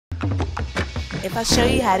If I show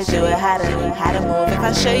you how to do it, how to move. If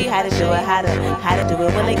I show you how to do it, how to do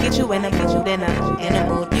it, will it get you in the mood? In a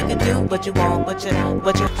mood, you can do what you want, but you're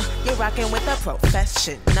rocking with a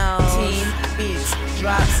professional. Team beats,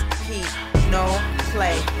 drops, heat, no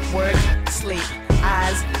play, work, sleep,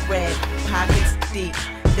 eyes red, pockets deep.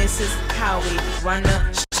 This is how we run the.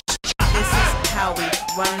 This is how we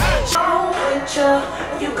run the. On with ya,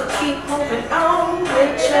 you can keep moving on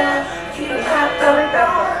with ya. You don't have to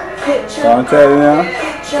picture. Don't tell you now.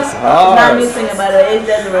 It's hard. Not me singing, by the way. It's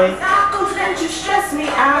Desiree. Let you stress me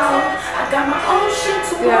out. I got my own shit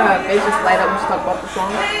to work. Yeah, they just light up and talk about the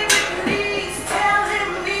song.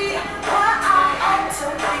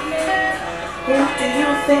 Who do you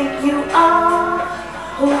think you are?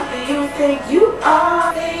 Who do you think you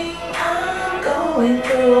are? I'm going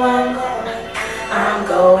through. I'm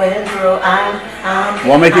going through.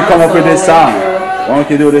 What make you come up with this song? Why don't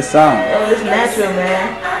you do this song? Oh, it's natural,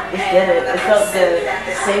 man. It's good. It felt good.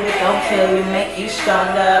 Save it, don't kill you, make you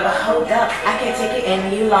stronger. But hold up, I can't take it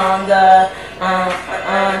any longer.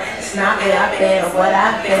 It's not what I've been or what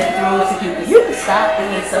I've been through. So you can stop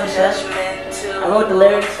being so judgmental. I wrote the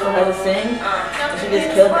lyrics for her to sing. And she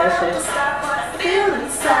just killed that shit. Feel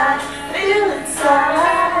inside, feel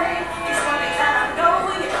inside. It's funny that I know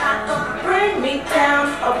you're not gonna bring me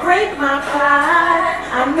down or break my pride.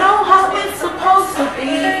 I know how it's supposed to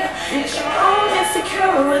be. It's your own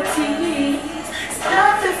insecurities. It's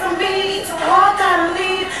nothing for me to walk out and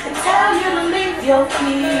leave and tell you to leave your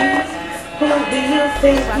keys. Who do you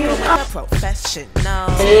think you are? Professional.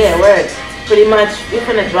 Yeah, word. Pretty much, we're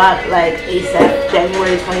gonna drop like ASAP,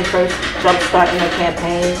 January 21st, jump starting the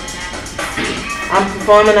campaign. I'm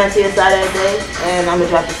performing on CSI that day, and I'm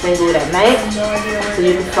gonna drop the single that night, so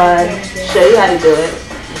you can show you how to do it,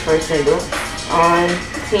 the first single, on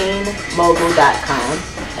teammogul.com,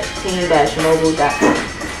 at team-mogul.com.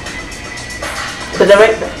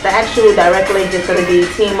 The actual direct link is gonna be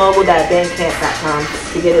teammogul.bandcamp.com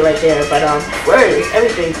to get it right there. But word is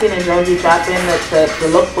everything. Tina Jonesy dropping the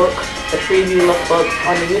lookbook, the preview lookbook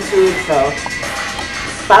on the YouTube. So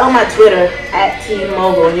follow my Twitter at Team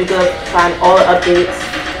Mogul, and you can find all the updates.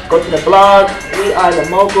 Go to the blog,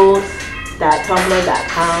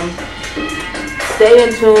 wearethemoguls.tumblr.com. Stay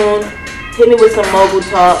in tune. Hit me with some Mogul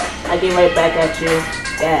talk. I get right back at you.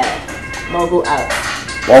 Yeah, Mogul out.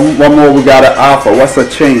 One more we gotta offer. What's a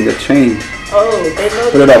chain? The chain. Oh, they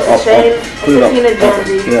know put it up, the chain. Put it up. Tina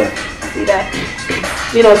Jonesy. Yeah. See that?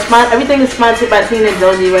 You know, everything is sponsored by Tina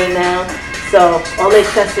Jonesy right now. So all the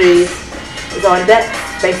accessories is on deck,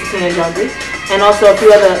 thanks to Tina Jonesy, and also a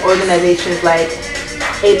few other organizations like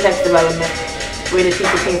Apex Development, Way to Teach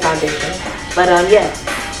the Team Foundation. But yeah,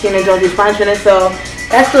 Tina Jonesy sponsoring it. So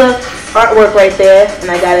that's the artwork right there,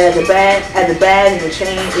 and I got it as a bag, and a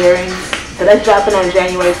chain, earrings. So that's dropping on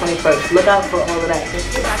January 21st. Look out for all of that.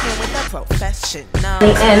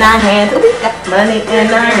 Money in our hands. We got money in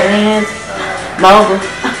our hands. Mogul,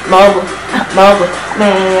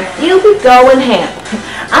 man. You be going ham.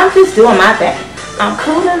 I'm just doing my thing. I'm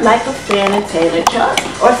cooling like a fan and Taylor truck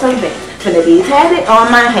or some Vince. Finna be tatted on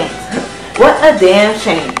my hands. What a damn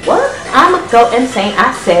shame. What? I'ma go insane.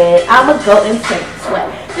 I said I'ma go insane. Sweat.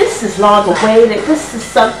 This is long awaited. This is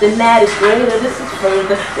something that is greater. This is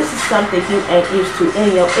further. This is something you ain't used to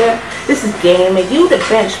in your ear. This is gaming. You the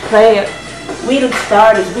bench player. We the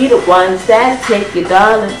starters. We the ones that'll take your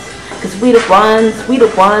dollars. Cause we the ones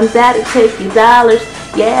that'll take your dollars.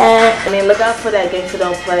 Yeah. I mean, look out for that Gangsta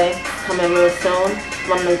Don't Play coming real soon.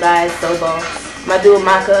 One of the guys, Sobo. My dude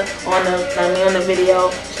Maka on the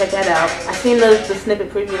video. Check that out. I seen the snippet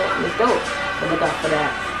preview. It's dope. So look out for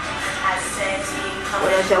that. What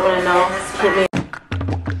else y'all wanna know? Hit me.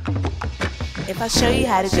 If I show you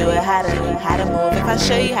how to do it, how to move. If I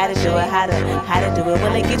show you how to do it, how to do it,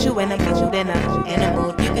 will it get you in the mood? In a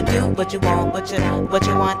mood, you can do what you want, what you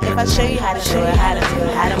want. If I show you how to do it, how to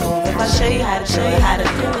move. If I show you how to do it, how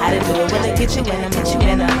to do it, will it get you in the mood?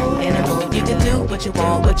 In a mood, you can do what you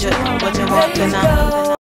want, what you want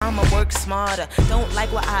tonight. I'ma work smarter. Don't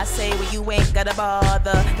like what I say when you ain't gotta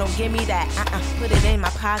bother. Don't give me that, put it in my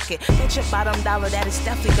pocket. Bet your bottom dollar that is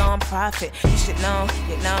definitely gonna profit. You should know,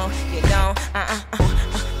 you don't.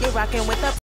 You're rocking with the